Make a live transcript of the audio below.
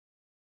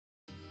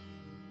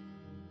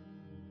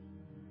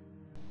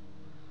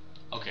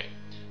Okay,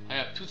 I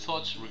have two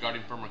thoughts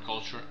regarding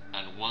permaculture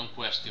and one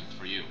question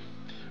for you.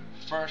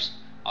 First,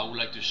 I would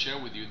like to share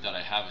with you that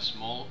I have a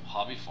small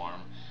hobby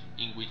farm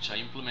in which I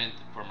implement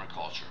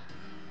permaculture.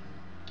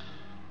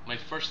 My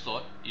first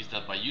thought is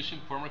that by using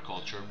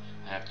permaculture,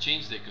 I have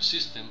changed the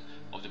ecosystem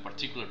of the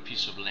particular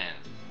piece of land.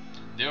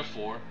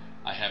 Therefore,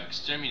 I have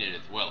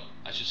exterminated, well,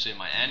 I should say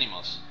my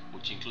animals,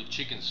 which include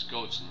chickens,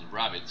 goats, and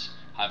rabbits,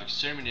 have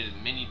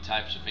exterminated many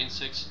types of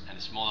insects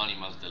and small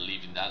animals that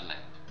live in that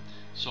land.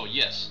 So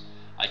yes,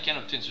 I can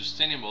obtain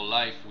sustainable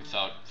life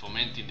without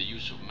fomenting the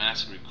use of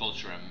mass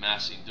agriculture and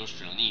mass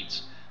industrial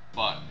needs,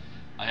 but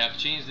I have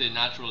changed the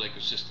natural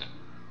ecosystem.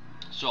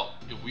 So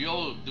if we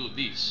all do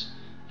this,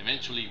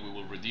 eventually we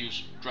will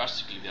reduce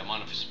drastically the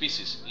amount of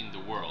species in the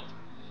world.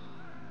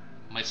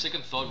 My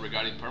second thought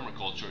regarding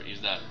permaculture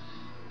is that,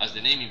 as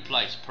the name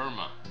implies,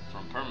 perma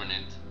from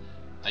permanent,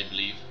 I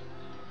believe,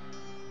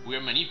 we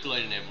are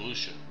manipulating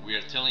evolution. We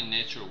are telling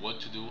nature what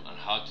to do and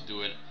how to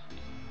do it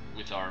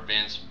with our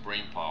advanced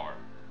brain power,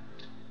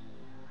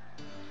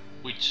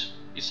 which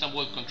is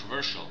somewhat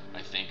controversial,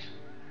 I think,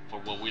 for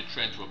what we're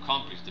trying to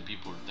accomplish, the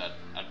people that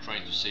are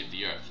trying to save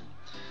the earth.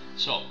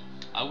 So,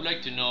 I would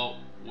like to know,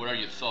 what are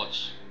your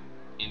thoughts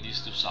in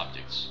these two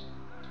subjects?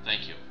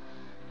 Thank you.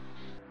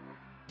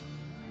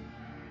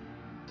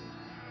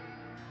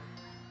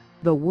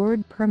 The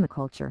word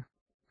permaculture,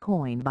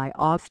 coined by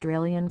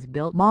Australians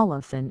Bill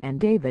Mollison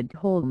and David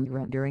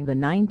Holmgren during the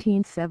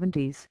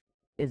 1970s,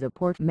 is a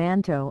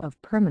portmanteau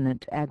of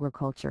permanent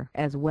agriculture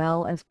as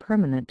well as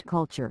permanent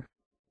culture.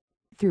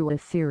 Through a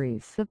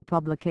series of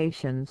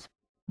publications,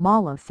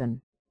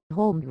 Mollison,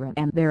 Holmgren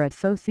and their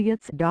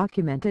associates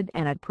documented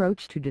an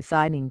approach to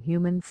designing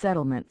human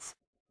settlements,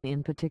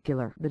 in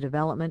particular the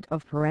development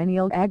of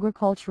perennial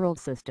agricultural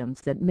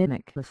systems that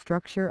mimic the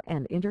structure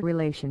and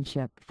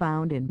interrelationship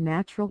found in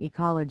natural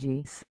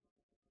ecologies.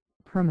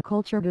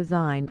 Permaculture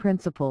design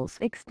principles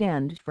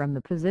extend from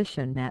the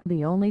position that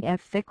the only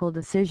ethical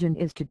decision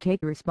is to take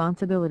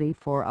responsibility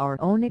for our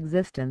own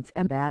existence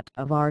and that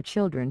of our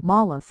children.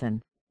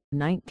 Mollison,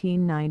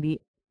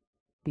 1990.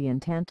 The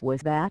intent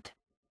was that,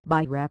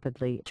 by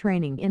rapidly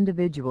training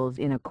individuals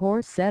in a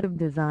core set of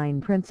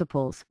design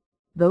principles,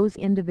 those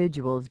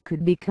individuals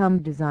could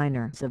become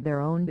designers of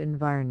their own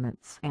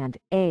environments and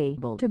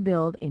able to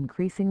build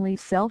increasingly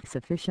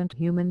self-sufficient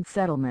human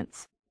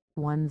settlements,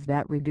 ones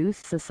that reduce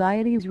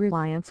society's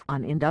reliance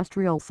on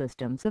industrial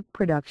systems of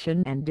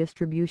production and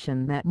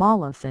distribution that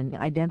Mollison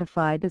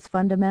identified as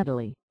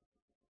fundamentally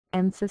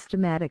and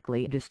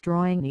systematically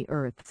destroying the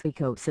Earth's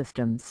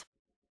ecosystems.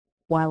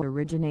 While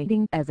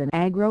originating as an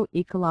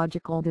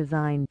agroecological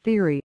design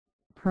theory,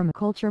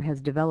 permaculture has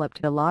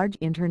developed a large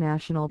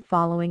international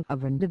following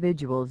of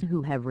individuals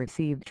who have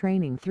received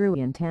training through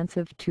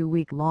intensive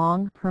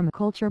 2-week-long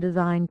permaculture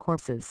design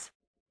courses.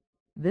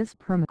 This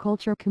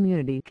permaculture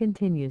community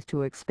continues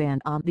to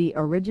expand on the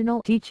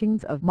original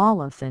teachings of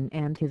Mollison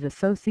and his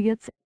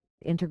associates,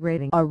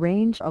 integrating a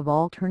range of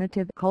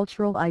alternative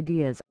cultural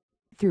ideas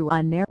through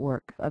a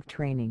network of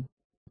training,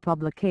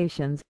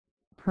 publications,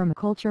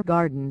 permaculture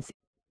gardens,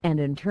 and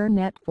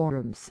internet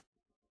forums.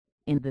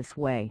 In this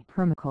way,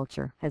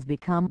 permaculture has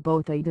become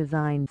both a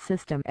design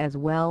system as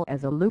well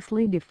as a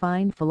loosely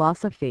defined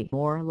philosophy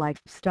or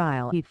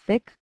lifestyle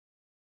ethic.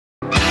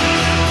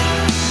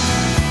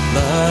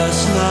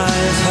 Last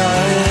night I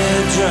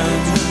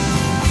dreamt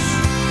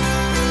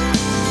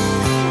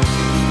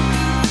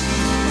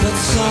that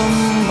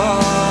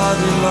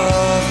somebody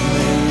loved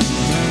me.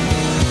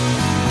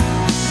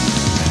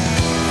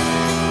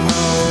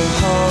 No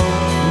hope,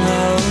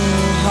 no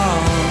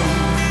harm,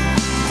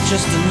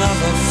 just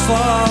another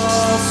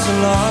false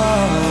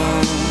alarm.